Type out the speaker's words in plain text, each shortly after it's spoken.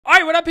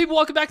Alright, what up people?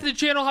 Welcome back to the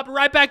channel. Hopping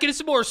right back into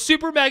some more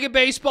Super Mega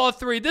Baseball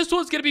 3. This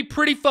one's going to be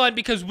pretty fun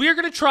because we're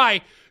going to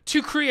try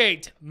to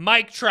create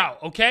Mike Trout,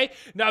 okay?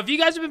 Now, if you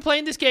guys have been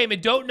playing this game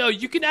and don't know,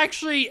 you can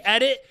actually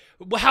edit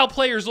how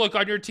players look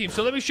on your team.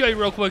 So let me show you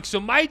real quick. So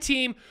my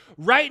team,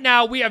 right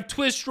now, we have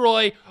Twist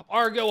Roy,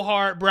 Argo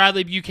Hart,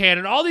 Bradley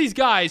Buchanan, all these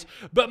guys.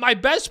 But my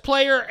best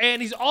player,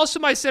 and he's also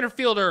my center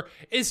fielder,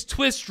 is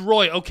Twist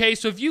Roy, okay?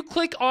 So if you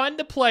click on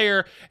the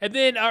player, and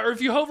then, or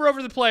if you hover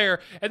over the player,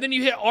 and then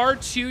you hit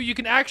R2, you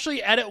can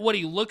actually edit what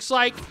he looks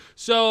like.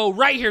 So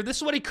right here, this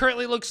is what he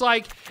currently looks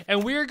like,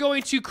 and we're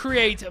going to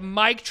create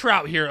Mike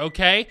Trout here,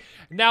 okay?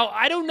 Now,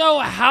 I don't know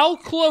how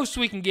close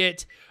we can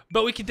get,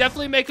 but we can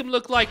definitely make him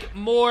look like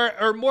more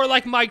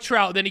like Mike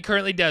Trout than he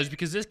currently does,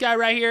 because this guy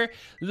right here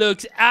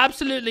looks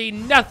absolutely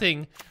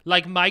nothing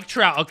like Mike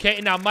Trout, okay?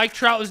 Now, Mike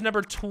Trout is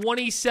number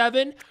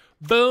 27.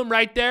 Boom,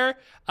 right there.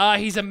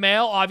 He's a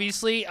male,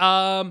 obviously.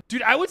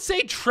 Dude, I would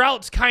say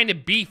Trout's kind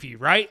of beefy,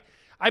 right?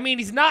 I mean,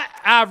 he's not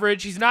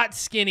average. He's not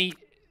skinny,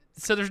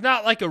 so there's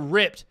not like a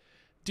ripped.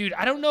 Dude,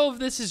 I don't know if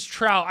this is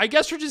Trout. I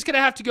guess we're just going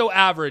to have to go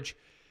average.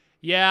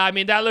 Yeah, I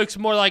mean, that looks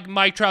more like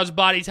Mike Trout's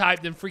body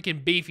type than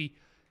freaking beefy.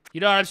 You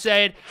know what I'm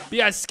saying? But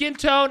yeah, skin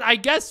tone, I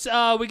guess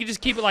we can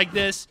just keep it like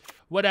this.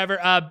 Whatever.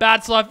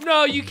 Bat sluff.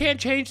 No, you can't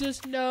change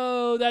this.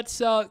 No, that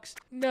sucks.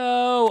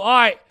 No. All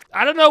right.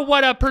 I don't know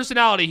what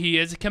personality he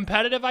is.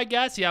 Competitive, I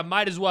guess? Yeah,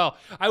 might as well.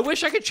 I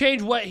wish I could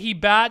change what he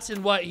bats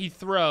and what he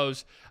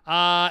throws.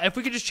 If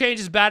we could just change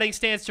his batting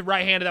stance to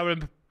right-handed, that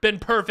would have been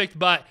perfect.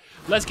 But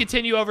let's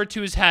continue over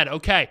to his head.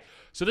 Okay.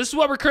 So this is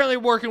what we're currently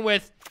working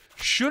with.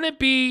 Shouldn't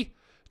be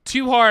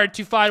too hard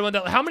to find one.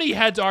 How many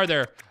heads are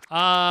there?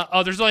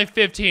 Oh, there's only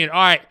 15.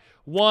 All right.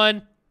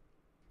 1,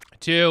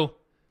 2,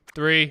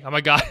 3. Oh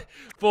my God.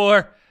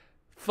 4,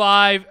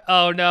 5.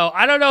 Oh no.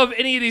 I don't know if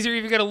any of these are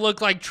even going to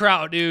look like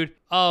Trout, dude.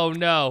 Oh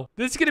no.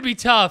 This is going to be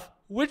tough.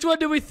 Which one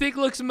do we think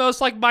looks most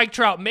like Mike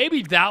Trout?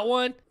 Maybe that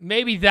one.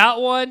 Maybe that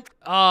one.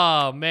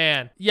 Oh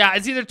man. Yeah,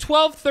 it's either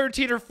 12,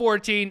 13, or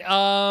 14.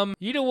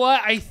 You know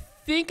what? I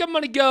think I'm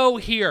going to go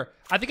here.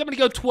 I think I'm going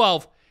to go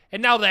 12.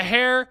 And now the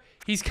hair,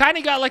 he's kind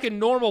of got like a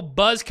normal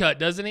buzz cut,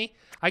 doesn't he?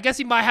 I guess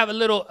he might have a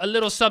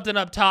little something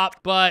up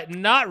top, but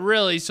not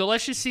really. So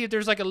let's just see if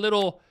there's like a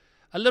little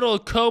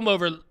comb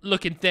over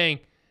looking thing.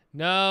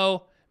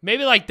 No,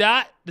 maybe like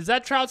that. Is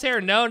that Trout's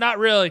hair? No, not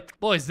really.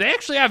 Boys, they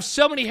actually have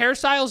so many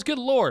hairstyles. Good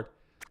Lord.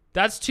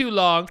 That's too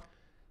long.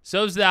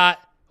 So's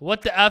that.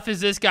 What the F is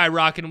this guy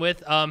rocking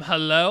with?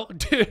 Hello?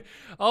 Dude,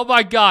 oh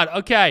my God.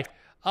 Okay.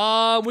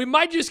 We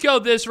might just go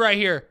this right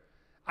here.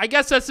 I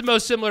guess that's the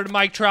most similar to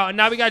Mike Trout. And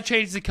now we got to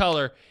change the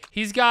color.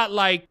 He's got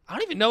like, I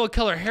don't even know what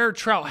color hair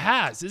Trout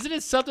has. Isn't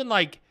it something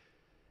like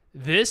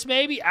this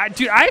maybe?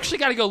 Dude, I actually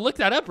got to go look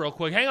that up real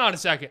quick. Hang on a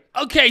second.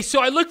 Okay,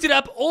 so I looked it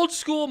up. Old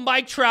school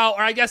Mike Trout,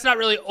 or I guess not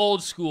really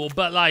old school,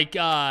 but like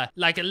a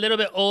little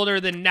bit older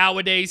than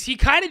nowadays. He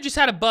kind of just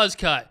had a buzz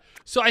cut.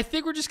 So I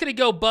think we're just going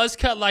to go buzz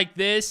cut like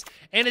this.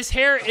 And his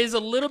hair is a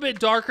little bit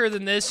darker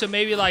than this, so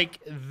maybe like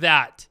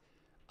that.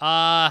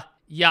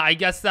 Yeah, I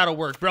guess that'll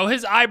work. Bro,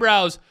 his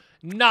eyebrows,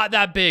 not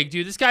that big,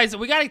 dude. This guy's,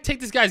 we got to take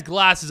this guy's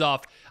glasses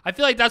off. I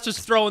feel like that's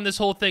just throwing this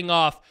whole thing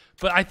off,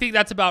 but I think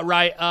that's about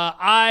right.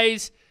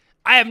 Eyes,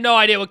 I have no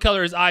idea what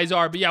color his eyes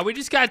are, but yeah, we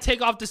just got to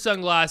take off the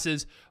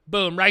sunglasses.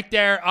 Boom, right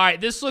there. All right,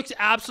 this looks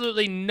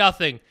absolutely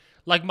nothing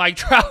like Mike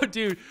Trout,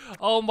 dude.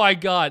 Oh my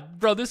God.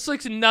 Bro, this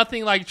looks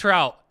nothing like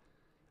Trout.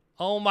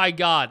 Oh my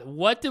God.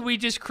 What did we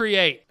just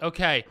create?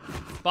 Okay,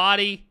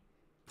 body.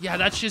 Yeah,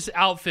 that's just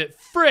outfit.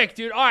 Frick,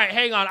 dude. All right,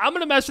 hang on. I'm going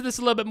to mess with this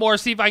a little bit more,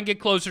 see if I can get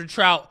closer to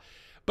Trout.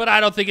 But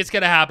I don't think it's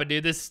going to happen,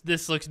 dude.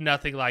 This looks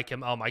nothing like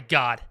him. Oh, my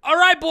God. All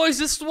right, boys,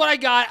 this is what I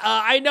got.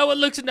 I know it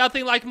looks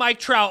nothing like Mike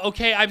Trout,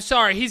 okay? I'm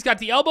sorry. He's got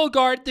the elbow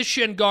guard, the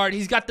shin guard.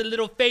 He's got the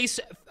little face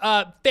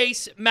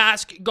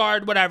mask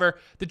guard, whatever.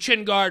 The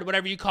chin guard,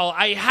 whatever you call it.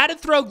 I had to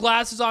throw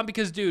glasses on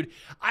because, dude,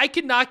 I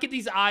could not get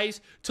these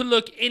eyes to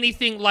look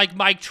anything like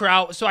Mike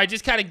Trout. So I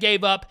just kind of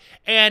gave up,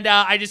 and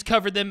I just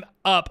covered them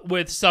up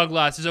with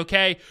sunglasses,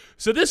 okay?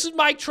 So this is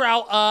Mike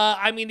Trout.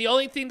 I mean, the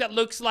only thing that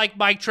looks like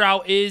Mike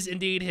Trout is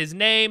indeed his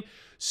name.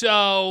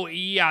 So,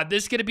 yeah,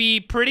 this is going to be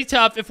pretty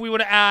tough if we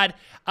want to add,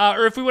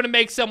 or if we want to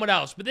make someone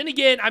else. But then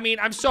again, I mean,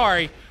 I'm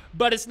sorry,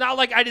 but it's not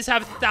like I just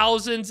have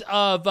thousands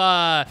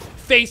of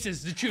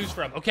faces to choose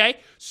from, okay?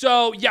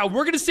 So, yeah,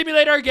 we're going to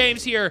simulate our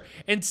games here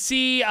and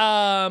see,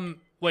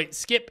 wait,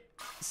 skip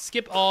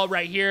all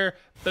right here.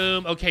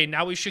 Boom. Okay,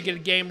 now we should get a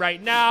game right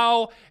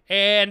now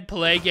and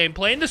play game.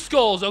 Playing the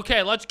skulls.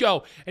 Okay, let's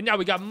go. And now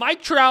we got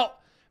Mike Trout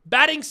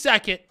batting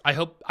second. I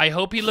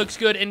hope he looks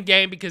good in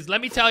game, because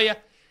let me tell you,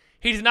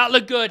 he does not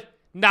look good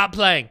not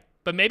playing.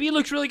 But maybe he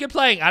looks really good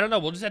playing. I don't know.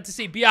 We'll just have to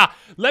see. But yeah,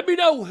 let me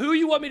know who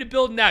you want me to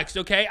build next,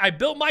 okay? I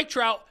built Mike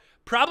Trout,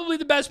 probably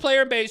the best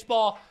player in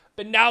baseball.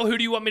 But now who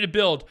do you want me to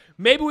build?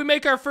 Maybe we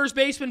make our first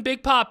baseman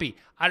Big Papi.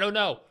 I don't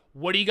know.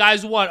 What do you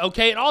guys want,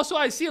 okay? And also,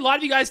 I see a lot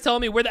of you guys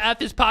telling me where the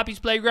F is Poppy's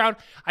Playground.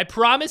 I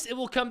promise it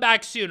will come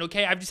back soon,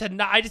 okay? I just have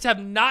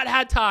not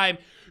had time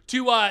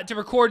to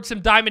record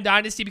some Diamond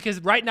Dynasty, because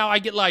right now I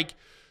get like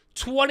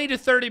 20 to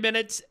 30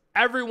 minutes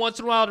every once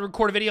in a while to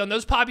record a video, and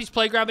those Poppy's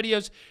Playground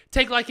videos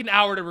take like an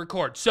hour to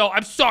record. So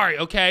I'm sorry,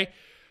 okay?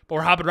 But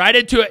we're hopping right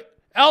into it.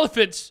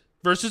 Elephants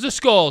versus the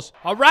Skulls.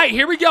 All right,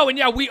 here we go. And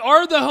yeah, we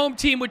are the home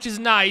team, which is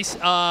nice.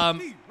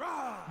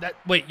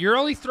 Wait, you're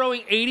only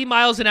throwing 80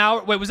 miles an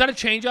hour? Wait, was that a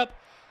changeup?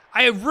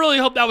 I really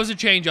hope that was a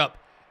changeup.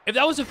 If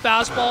that was a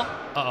fastball,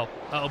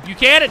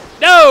 Buchanan,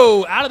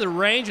 no, out of the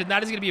range, and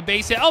that is going to be a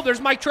base hit. Oh,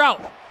 there's Mike Trout.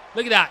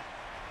 Look at that.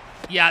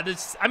 Yeah,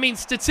 I mean,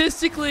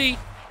 statistically,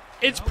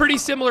 it's pretty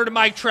similar to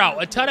Mike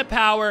Trout. A ton of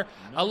power,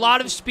 a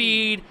lot of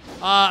speed,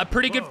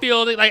 pretty good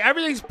fielding. Like,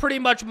 everything's pretty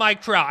much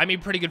Mike Trout. I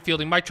mean, pretty good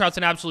fielding. Mike Trout's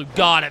an absolute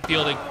god at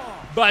fielding.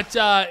 But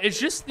it's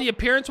just the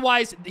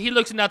appearance-wise, he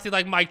looks nothing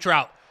like Mike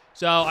Trout.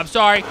 So, I'm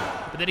sorry.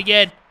 But then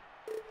again,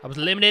 I was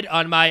limited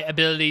on my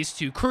abilities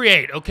to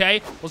create,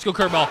 okay? Let's go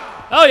curveball.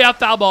 Oh, yeah,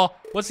 foul ball.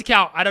 What's the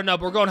count? I don't know,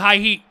 but we're going high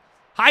heat.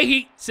 High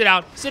heat. Sit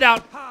down. Sit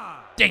down.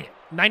 Dang it.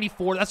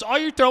 94. That's all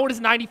you're throwing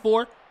is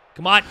 94?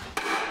 Come on.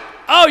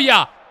 Oh,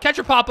 yeah.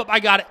 Catcher pop-up. I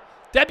got it.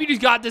 Deputy's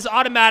got this.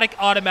 Automatic.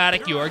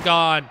 Automatic. You are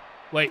gone.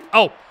 Wait.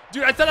 Oh,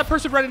 dude, I thought that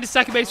person running to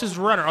second base was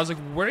a runner. I was like,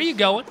 where are you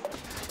going?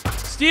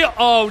 Steal.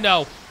 Oh,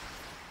 no.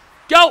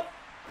 Go.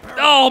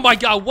 Oh, my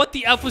God. What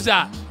the F was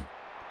that?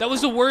 That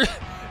was the worst.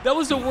 That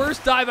was the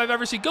worst dive I've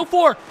ever seen. Go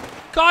for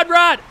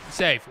Conrad.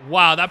 Safe.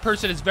 Wow, that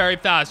person is very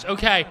fast.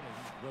 Okay.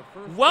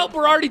 Well,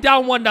 we're already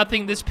down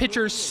 1-0. This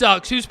pitcher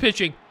sucks. Who's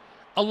pitching?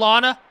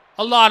 Alana.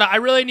 Alana, I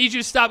really need you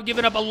to stop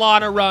giving up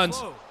Alana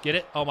runs. Get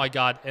it? Oh, my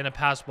God. And a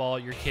pass ball.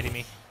 You're kidding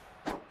me.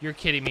 You're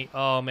kidding me.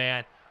 Oh,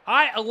 man. All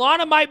right,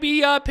 Alana might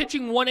be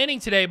pitching 1 inning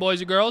today,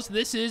 boys and girls.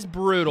 This is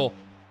brutal.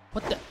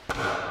 What the?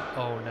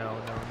 Oh, no.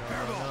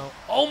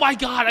 Oh, my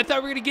God. I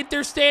thought we were going to get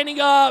there standing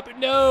up.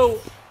 No.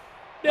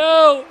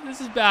 No,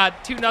 this is bad.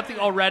 2-0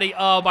 already.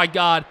 Oh, my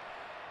God.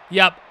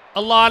 Yep.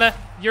 Alana,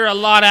 you're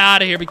Alana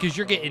out of here because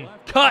you're getting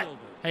cut.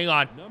 Hang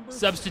on.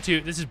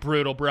 Substitute. This is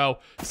brutal, bro.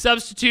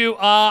 Substitute.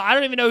 I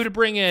don't even know who to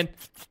bring in.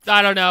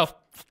 I don't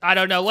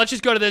know. Let's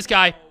just go to this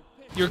guy.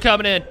 You're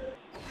coming in.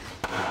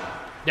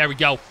 There we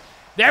go.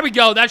 There we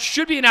go. That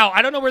should be an out.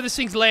 I don't know where this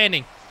thing's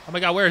landing. Oh, my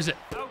God. Where is it?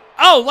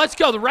 Oh, let's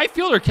go. The right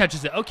fielder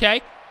catches it.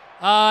 Okay.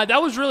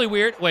 That was really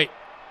weird. Wait.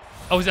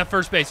 Oh, he's at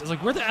first base. I was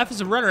like, where the F is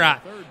the runner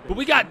at? But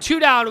we got 2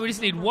 down. We just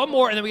need 1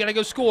 more, and then we got to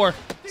go score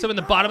some in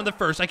the bottom of the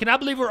first. I cannot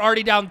believe we're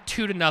already down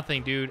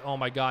 2-0, dude. Oh,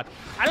 my God.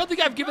 I don't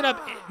think I've given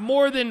up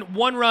more than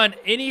 1 run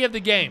any of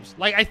the games.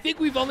 Like, I think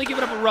we've only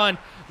given up a run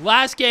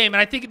last game, and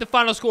I think the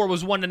final score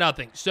was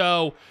 1-0.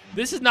 So,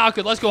 this is not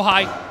good. Let's go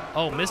high.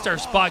 Oh, missed our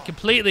spot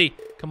completely.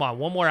 Come on,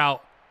 1 more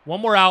out.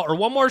 1 more out, or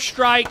 1 more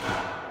strike.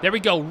 There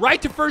we go.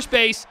 Right to first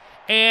base,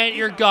 and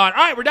you're gone. All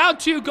right, we're down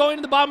 2 going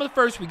to the bottom of the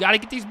first. We got to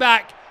get these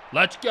back.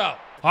 Let's go.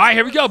 All right,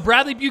 here we go.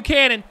 Bradley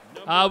Buchanan.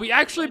 We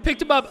actually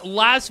picked him up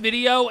last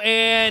video,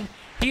 and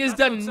he has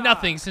done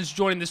nothing since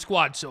joining the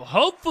squad. So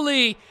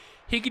hopefully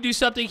he can do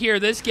something here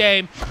this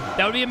game.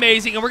 That would be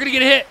amazing. And we're going to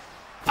get a hit.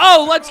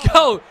 Oh, let's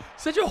go.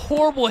 Such a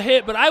horrible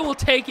hit, but I will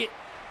take it.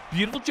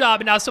 Beautiful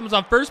job. And now someone's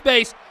on first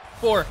base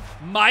for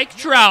Mike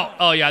Trout.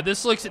 Oh, yeah,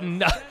 this looks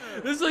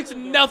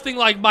nothing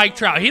like Mike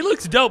Trout. He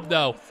looks dope,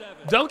 though.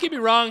 Don't get me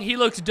wrong. He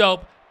looks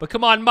dope. But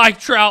come on, Mike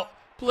Trout,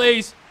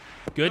 please.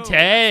 Good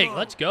tag.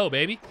 Let's go,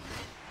 baby.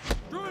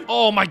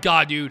 Oh, my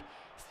God, dude.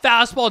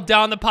 Fastball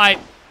down the pipe.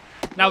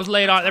 That was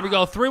laid on. There we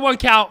go. 3-1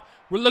 count.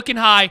 We're looking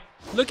high.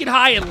 Looking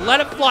high and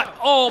let it fly.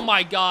 Oh,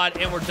 my God.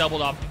 And we're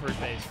doubled off the first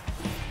base.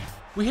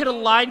 We hit a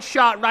line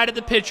shot right at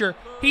the pitcher.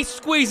 He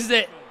squeezes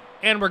it,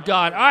 and we're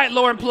gone. All right,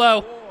 Lauren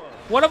Plow.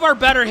 One of our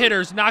better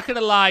hitters. Not going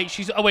to lie.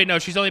 Oh, wait, no.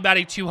 She's only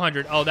batting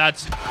 200. Oh,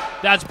 that's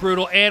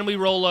brutal. And we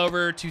roll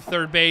over to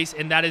third base,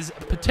 and that is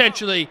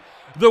potentially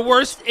the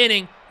worst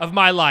inning of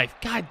my life.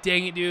 God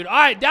dang it, dude. All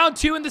right, down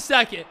 2 in the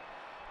second.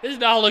 This is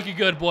not looking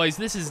good, boys.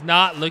 This is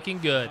not looking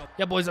good.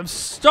 Yeah, boys, I'm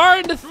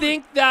starting to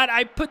think that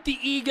I put the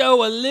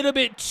ego a little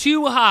bit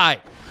too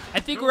high. I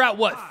think we're at,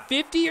 what,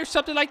 50 or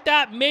something like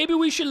that? Maybe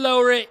we should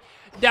lower it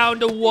down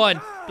to 1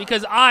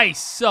 because I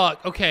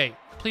suck. Okay,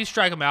 please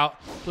strike him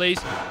out. Please.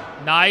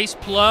 Nice.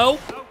 Plow.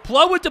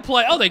 Plow with the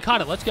play. Oh, they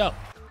caught it. Let's go.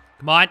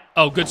 Come on.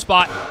 Oh, good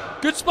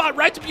spot. Good spot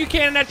right to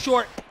Buchanan at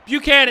short.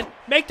 Buchanan,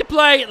 make the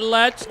play.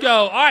 Let's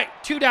go. All right,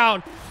 2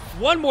 down.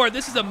 1 more.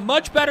 This is a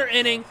much better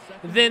inning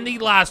than the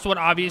last one,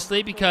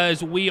 obviously,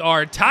 because we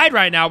are tied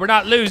right now. We're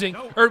not losing.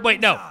 Or, wait,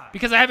 no.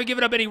 Because I haven't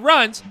given up any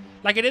runs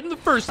like I did in the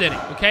first inning,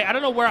 okay? I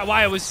don't know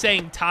why I was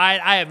saying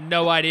tied. I have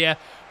no idea.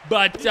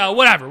 But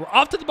whatever. We're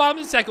off to the bottom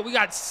of the second. We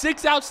got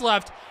 6 outs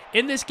left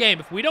in this game.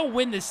 If we don't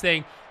win this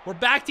thing, we're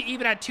back to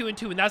even at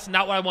 2-2, and that's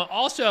not what I want.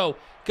 Also,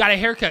 got a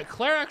haircut.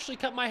 Claire actually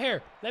cut my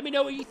hair. Let me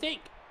know what you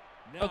think.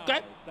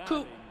 Okay?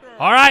 Cool.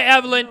 All right,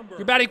 Evelyn.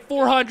 You're batting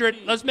 400.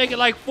 Let's make it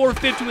like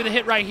 450 with a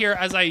hit right here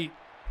as I...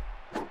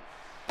 All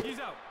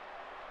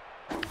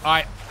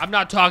right, I'm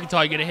not talking until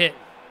I get a hit.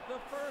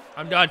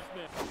 I'm done.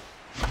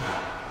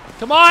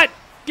 Come on,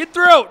 get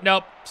through.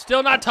 Nope,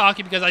 still not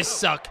talking because I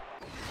suck.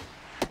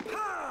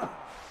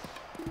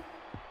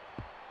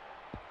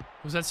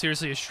 Was that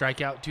seriously a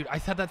strikeout? Dude, I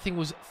thought that thing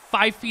was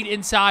 5 feet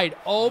inside.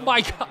 Oh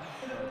my God.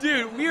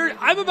 Dude,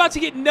 I'm about to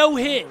get no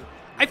hit.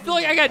 I feel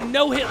like I got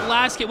no hit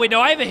last game. Wait, no,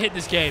 I haven't hit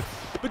this game.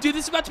 But, dude,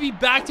 this is about to be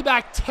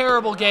back-to-back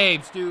terrible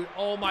games, dude.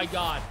 Oh, my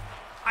God.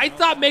 I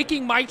thought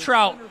making Mike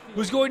Trout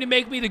was going to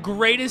make me the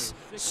greatest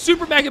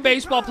Super Mega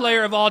Baseball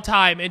player of all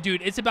time. And,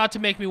 dude, it's about to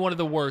make me one of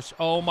the worst.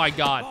 Oh, my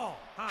God.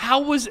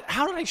 How did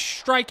I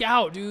strike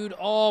out, dude?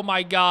 Oh,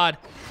 my God.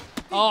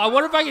 Oh, I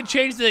wonder if I can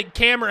change the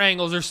camera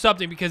angles or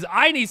something because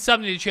I need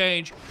something to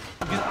change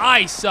because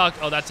I suck.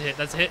 Oh, that's a hit.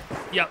 That's a hit.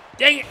 Yep.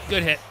 Dang it.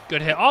 Good hit.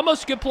 Good hit.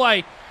 Almost a good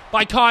play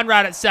by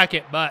Conrad at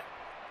second, but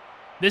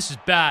this is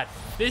bad.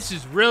 This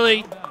is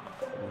really,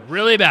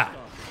 really bad.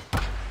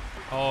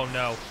 Oh,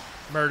 no.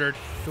 Murdered.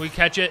 Can we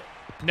catch it?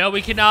 No,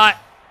 we cannot.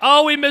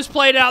 Oh, we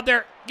misplayed out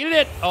there. Get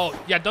it in. Oh,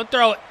 yeah, don't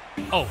throw it.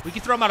 Oh, we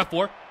can throw him out of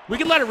 4. We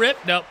can let it rip.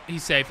 Nope,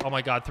 he's safe. Oh,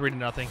 my God,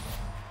 3-0.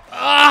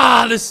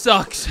 Ah, this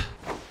sucks.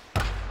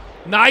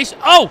 Nice.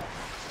 Oh!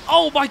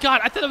 Oh, my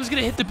God. I thought I was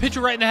going to hit the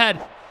pitcher right in the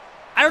head.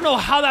 I don't know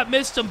how that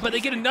missed him, but they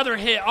get another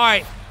hit. All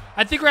right.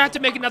 I think we're going to have to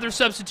make another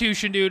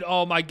substitution, dude.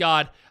 Oh, my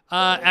God.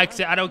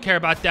 Exit. I don't care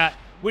about that.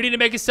 We need to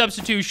make a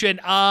substitution.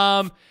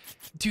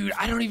 Dude,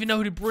 I don't even know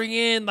who to bring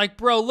in. Like,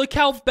 bro, look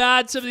how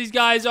bad some of these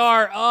guys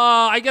are.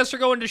 I guess we're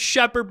going to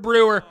Shepard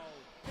Brewer.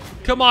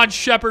 Come on,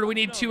 Shepard. We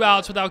need 2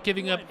 outs without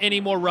giving up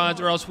any more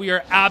runs or else we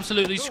are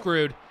absolutely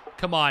screwed.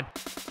 Come on.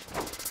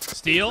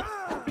 Steal.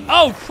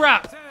 Oh,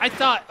 crap. I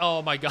thought,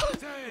 oh, my God.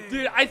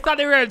 Dude, I thought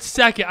they were at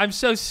second. I'm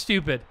so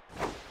stupid.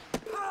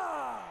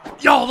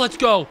 Yo, let's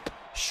go.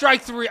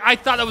 Strike 3. I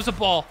thought that was a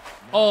ball.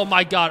 Oh,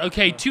 my God.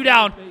 Okay, 2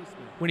 down.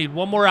 We need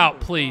 1 more out,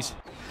 please.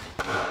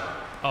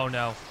 Oh,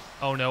 no.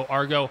 Oh, no.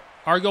 Argo.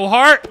 Argo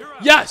Hart.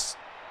 Yes.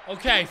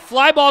 Okay,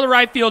 fly ball to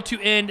right field to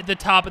end the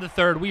top of the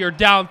 3rd. We are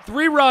down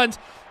 3 runs.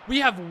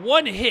 We have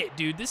 1 hit,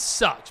 dude. This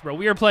sucks, bro.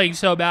 We are playing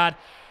so bad.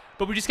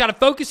 But we just got to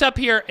focus up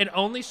here and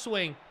only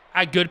swing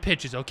at good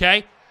pitches,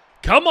 okay?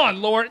 Come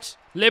on, Lawrence,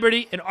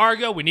 Liberty, and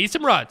Argo. We need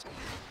some runs.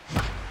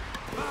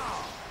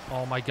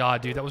 Oh, my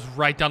God, dude. That was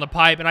right down the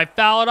pipe, and I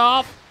foul it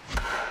off.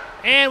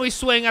 And we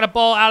swing at a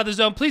ball out of the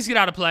zone. Please get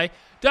out of play.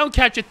 Don't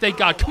catch it, thank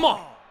God. Come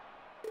on.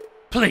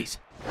 Please.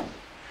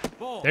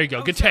 There you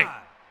go. Good take.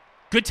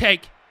 Good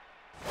take.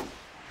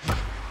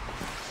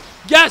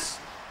 Yes!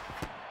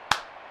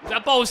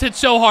 That ball was hit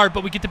so hard,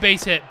 but we get the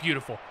base hit.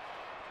 Beautiful.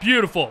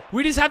 Beautiful.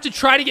 We just have to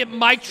try to get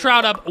Mike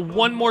Trout up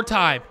 1 more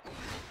time.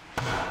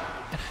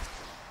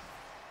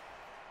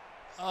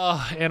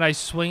 And I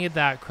swing at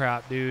that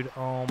crap, dude.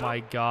 Oh, my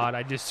God.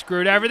 I just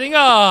screwed everything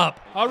up.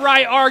 All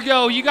right,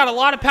 Argo. You got a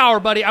lot of power,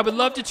 buddy. I would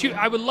love a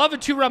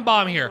 2-run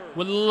bomb here.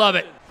 Would love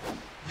it.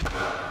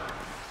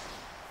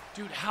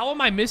 Dude, how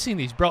am I missing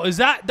these, bro?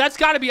 That's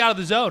got to be out of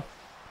the zone.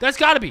 That's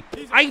got to be.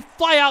 I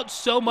fly out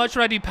so much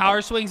when I do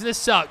power swings. This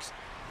sucks.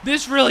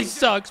 This really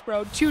sucks,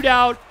 bro. 2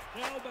 down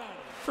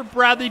for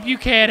Bradley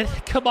Buchanan.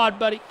 Come on,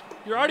 buddy.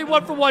 You're already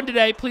 1 for 1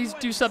 today. Please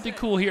do something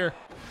cool here.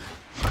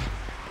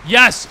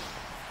 Yes.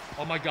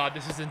 Oh, my God.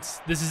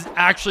 This is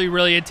actually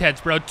really intense,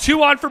 bro.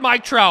 2 on for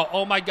Mike Trout.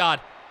 Oh, my God.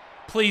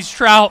 Please,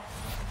 Trout.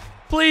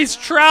 Please,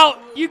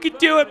 Trout. You can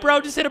do it, bro.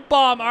 Just hit a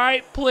bomb, all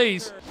right?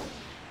 Please.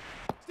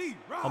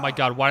 Oh, my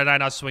God. Why did I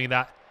not swing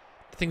that?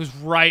 The thing was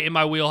right in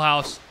my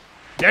wheelhouse.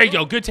 There you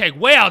go. Good take.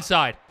 Way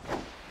outside.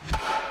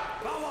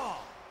 Oh,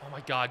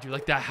 my God, dude.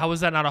 Like that. How is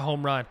that not a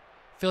home run?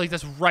 I feel like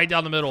that's right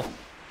down the middle.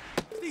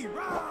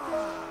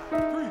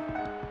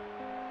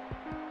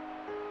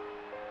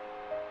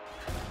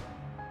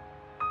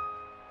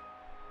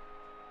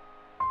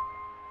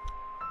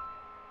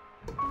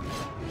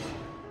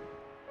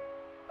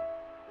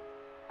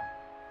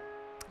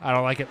 I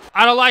don't like it.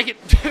 I don't like it.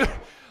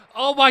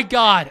 Oh, my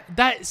God.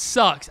 That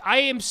sucks. I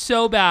am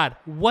so bad.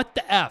 What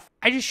the F?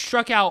 I just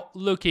struck out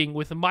looking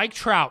with Mike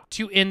Trout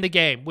to end the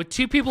game with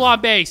 2 people on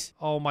base.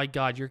 Oh, my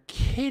God. You're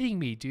kidding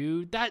me,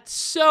 dude. That's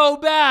so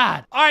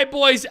bad. All right,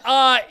 boys.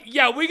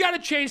 Yeah, we got to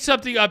change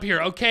something up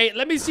here, okay?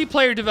 Let me see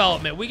player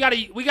development. We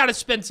gotta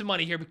spend some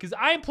money here because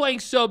I am playing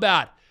so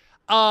bad.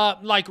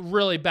 Like,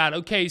 really bad.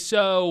 Okay,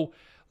 so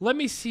let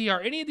me see. Are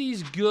any of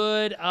these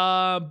good?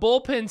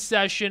 Bullpen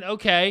session.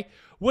 Okay.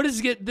 What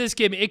does this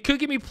give me? It could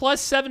give me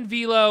 +7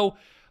 velo,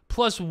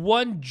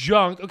 +1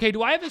 junk. Okay,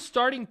 do I have a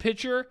starting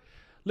pitcher?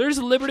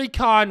 There's Liberty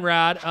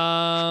Conrad.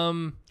 I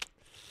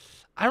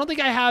don't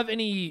think I have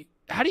any.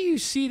 How do you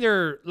see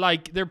their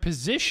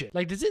position?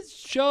 Like, does it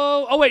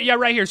show? Oh, wait, yeah,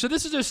 right here. So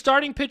this is a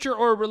starting pitcher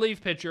or a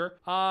relief pitcher.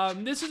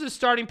 This is a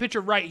starting pitcher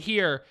right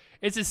here.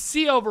 It's a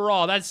C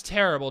overall. That's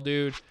terrible,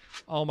 dude.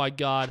 Oh, my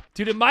God.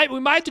 Dude, we might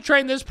have to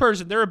train this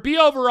person. They're a B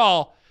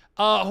overall.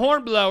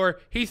 Hornblower.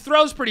 He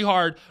throws pretty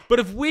hard. But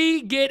if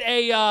we get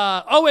a,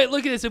 oh wait,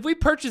 look at this. If we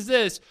purchase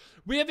this,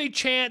 we have a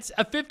chance,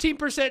 a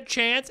 15%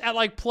 chance at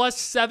like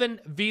 +7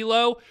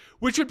 velo,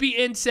 which would be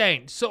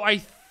insane. So I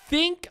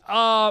think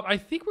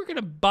we're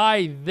gonna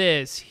buy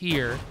this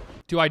here.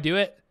 Do I do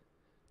it?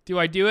 Do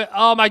I do it?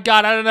 Oh my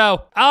God, I don't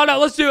know. I don't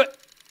know. Let's do it.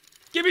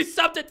 Give me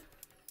something.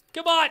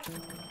 Come on.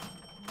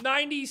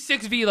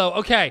 96 velo.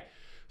 Okay.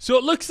 So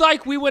it looks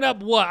like we went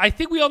up what? I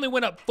think we only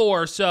went up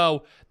 4,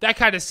 so that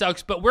kind of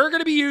sucks. But we're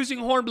going to be using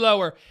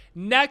Hornblower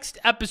next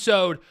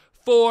episode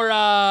for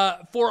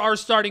our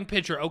starting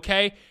pitcher,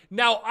 okay?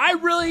 Now, I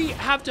really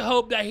have to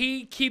hope that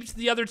he keeps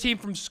the other team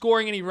from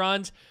scoring any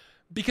runs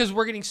because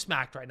we're getting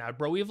smacked right now,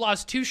 bro. We've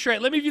lost 2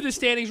 straight. Let me view the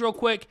standings real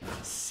quick.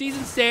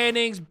 Season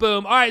standings,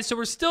 boom. All right, so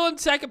we're still in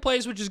second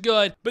place, which is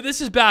good, but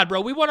this is bad,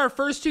 bro. We won our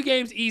first 2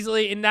 games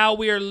easily, and now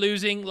we are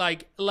losing,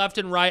 like, left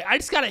and right. I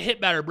just got to hit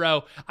better,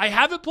 bro. I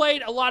haven't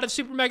played a lot of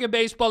Super Mega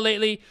Baseball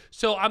lately,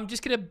 so I'm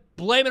just going to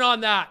blame it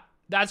on that.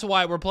 That's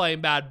why we're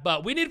playing bad,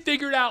 but we need to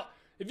figure it out.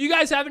 If you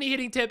guys have any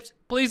hitting tips,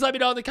 please let me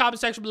know in the comment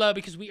section below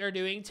because we are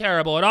doing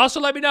terrible. And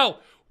also let me know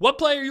what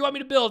player you want me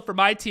to build for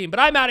my team. But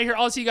I'm out of here.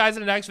 I'll see you guys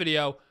in the next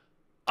video.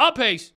 Peace.